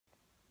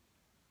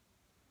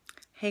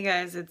Hey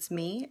guys, it's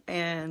me,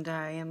 and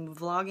I am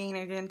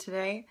vlogging again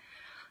today.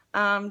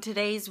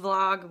 Today's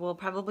vlog will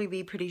probably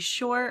be pretty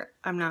short.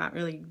 I'm not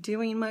really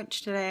doing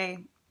much today.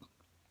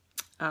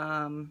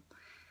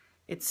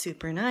 It's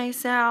super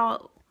nice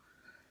out,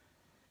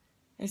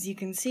 as you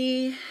can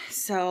see,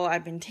 so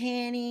I've been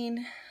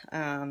tanning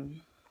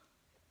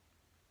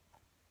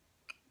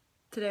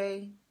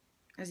today,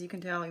 as you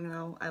can tell, even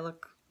though I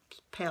look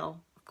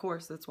pale. Of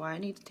course, that's why I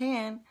need to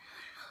tan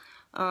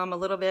a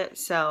little bit,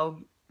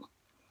 so...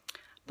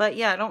 But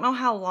yeah, I don't know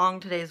how long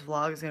today's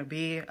vlog is going to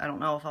be. I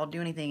don't know if I'll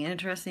do anything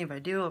interesting. If I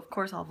do, of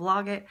course, I'll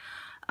vlog it.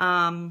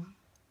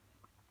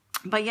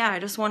 But yeah, I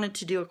just wanted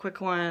to do a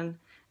quick one.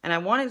 And I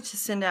wanted to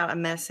send out a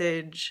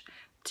message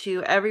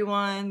to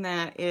everyone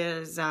that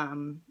is, I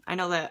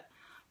know that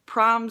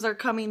proms are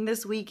coming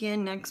this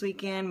weekend, next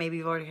weekend. Maybe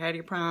you've already had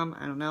your prom.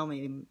 I don't know,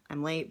 maybe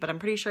I'm late. But I'm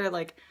pretty sure,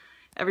 like,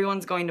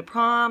 everyone's going to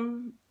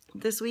prom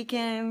this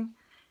weekend.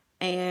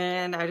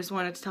 And I just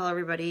wanted to tell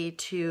everybody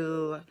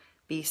to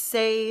be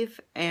safe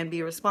and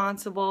be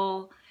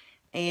responsible,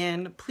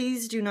 and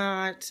please do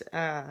not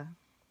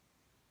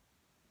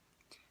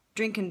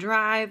drink and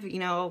drive. You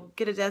know,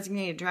 get a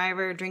designated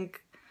driver.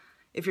 Drink,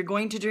 if you're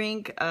going to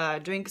drink,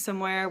 drink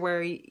somewhere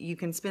where you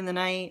can spend the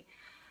night.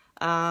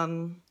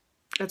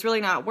 It's really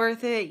not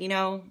worth it. You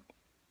know,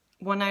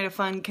 one night of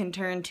fun can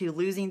turn to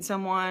losing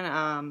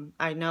someone.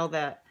 I know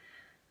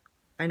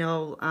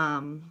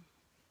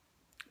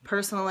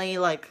personally,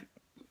 like,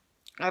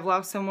 I've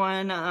lost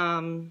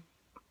someone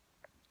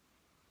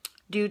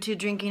due to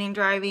drinking and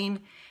driving,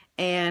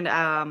 and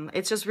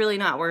it's just really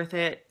not worth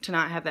it to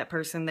not have that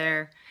person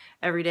there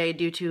every day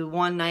due to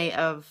one night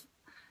of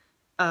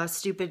a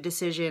stupid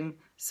decision.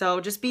 So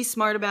just be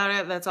smart about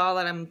it. That's all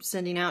that I'm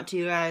sending out to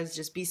you guys.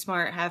 Just be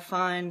smart, have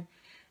fun,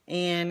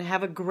 and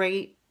have a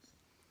great,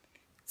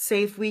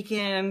 safe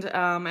weekend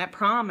at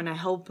prom. And I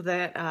hope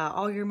that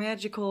all your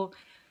magical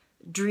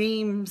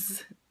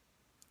dreams,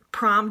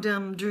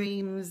 promdom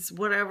dreams,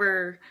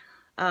 whatever,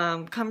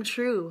 come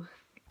true.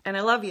 And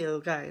I love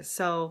you guys.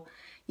 So,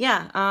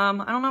 yeah, I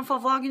don't know if I'll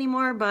vlog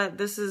anymore, but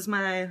this is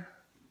my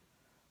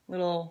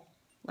little,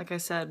 like I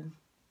said,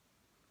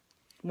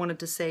 wanted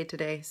to say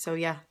today. So,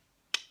 yeah,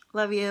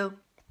 love you.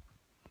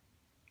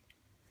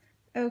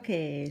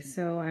 Okay,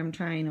 so I'm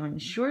trying on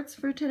shorts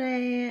for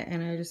today,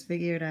 and I just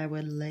figured I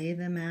would lay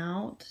them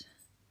out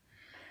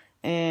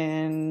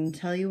and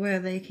tell you where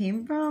they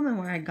came from and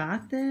where I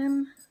got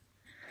them.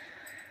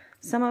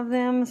 Some of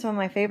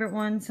my favorite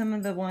ones, some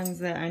of the ones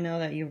that I know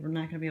that you're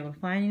not going to be able to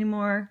find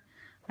anymore,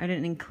 I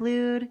didn't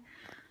include.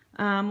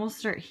 We'll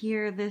start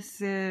here.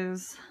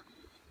 These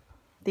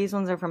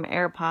ones are from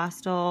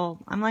Aeropostale.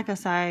 I'm like a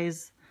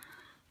size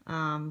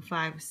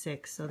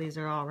 5'6", so these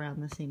are all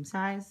around the same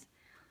size.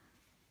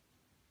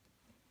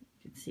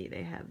 You can see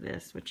they have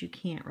this, which you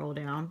can't roll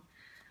down,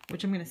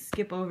 which I'm going to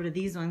skip over to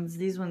these ones.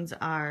 These ones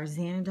are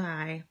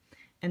Xanadu,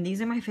 and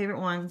these are my favorite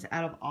ones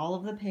out of all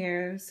of the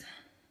pairs.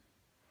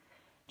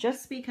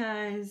 Just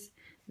because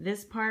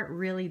this part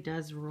really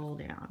does roll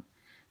down.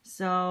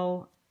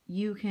 So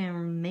you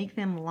can make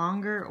them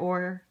longer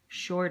or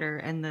shorter,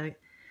 and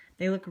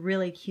they look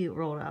really cute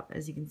rolled up,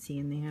 as you can see,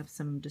 and they have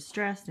some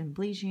distressed and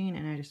bleaching,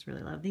 and I just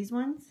really love these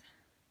ones.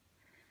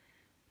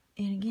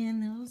 And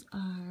again, those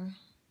are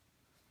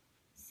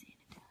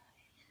Sanitide.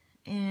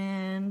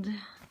 And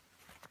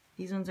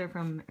these ones are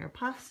from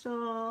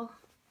Aeropostale.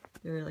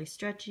 They're really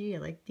stretchy. I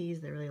like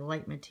these. They're really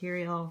light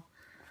material.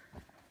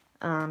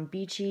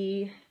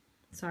 Beachy.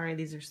 Sorry,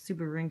 these are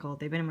super wrinkled.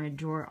 They've been in my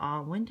drawer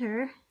all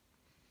winter.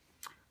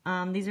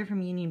 These are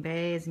from Union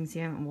Bay. As you can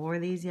see, I haven't wore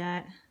these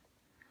yet.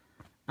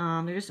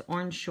 They're just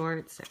orange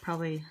shorts. I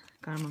probably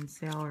got them on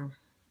sale, or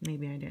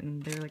maybe I didn't.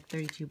 They're like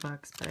 32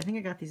 bucks, but I think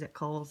I got these at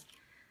Kohl's.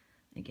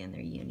 Again,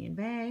 they're Union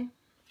Bay.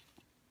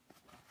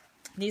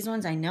 These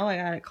ones I know I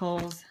got at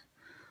Kohl's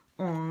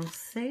on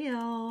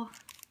sale.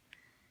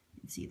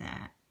 You can see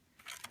that.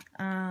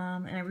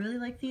 And I really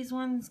like these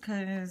ones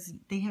because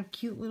they have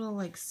cute little,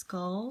 like,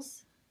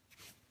 skulls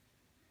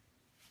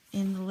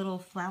in the little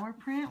flower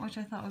print, which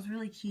I thought was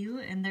really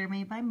cute. And they're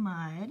made by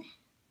Mud.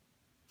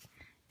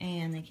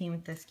 And they came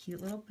with this cute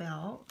little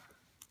belt.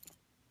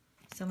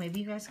 So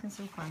maybe you guys can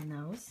still find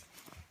those.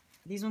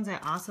 These ones I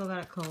also got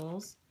at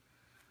Kohl's.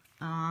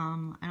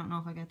 I don't know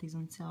if I got these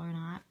on sale or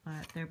not,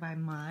 but they're by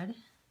Mud.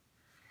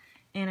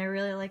 And I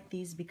really like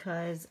these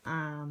because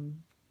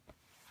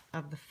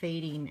of the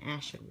fading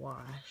acid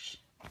wash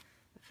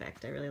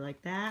effect. I really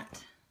like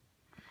that.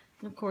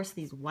 And of course,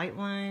 these white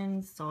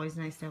ones. It's always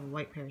nice to have a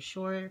white pair of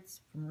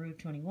shorts from Rue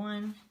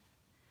 21.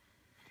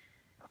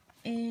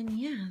 And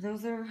yeah,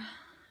 those are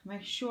my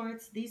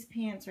shorts. These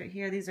pants right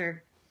here, these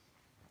are,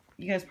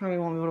 you guys probably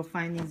won't be able to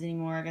find these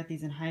anymore. I got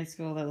these in high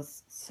school. That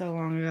was so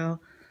long ago.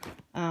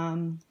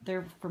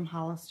 They're from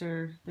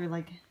Hollister. They're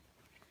like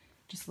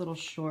just little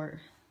short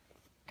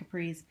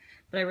capris.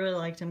 But I really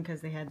liked them because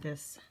they had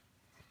this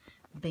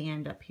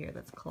band up here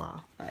that's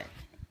cloth. But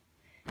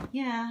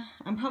yeah,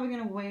 I'm probably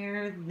gonna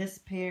wear this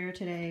pair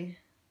today,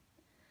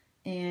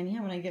 and yeah,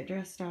 when I get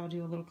dressed I'll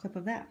do a little clip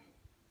of that.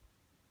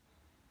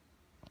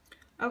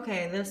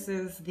 Okay, this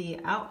is the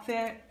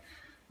outfit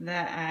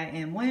that I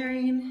am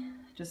wearing.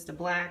 Just a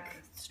black,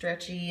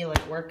 stretchy,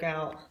 like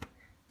workout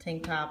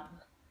tank top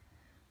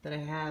that I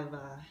have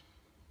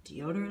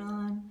deodorant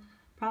on,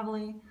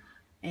 probably.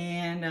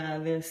 And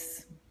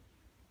this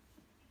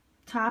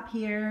top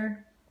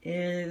here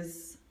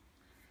is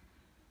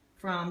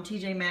from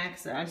TJ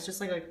Maxx. It's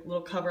just like a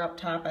little cover up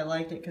top. I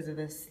liked it because of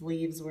the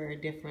sleeves were a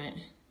different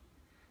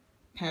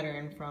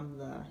pattern from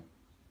the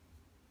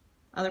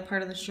other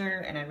part of the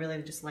shirt, and I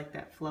really just like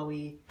that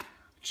flowy,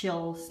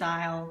 chill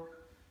style.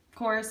 Of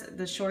course,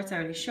 the shorts I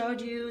already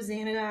showed you,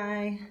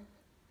 Xanadai.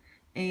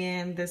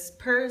 And this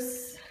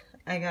purse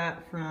I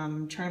got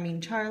from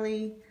Charming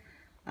Charlie.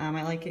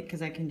 I like it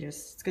because I can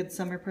just, it's a good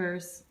summer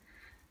purse.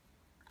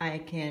 I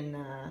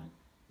can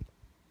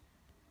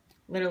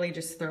literally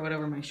just throw it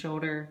over my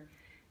shoulder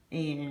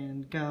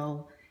and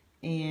go.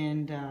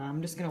 And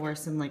I'm just gonna wear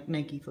some like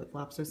Nike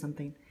flip-flops or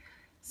something.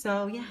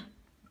 So yeah,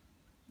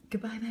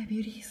 goodbye my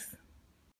beauties.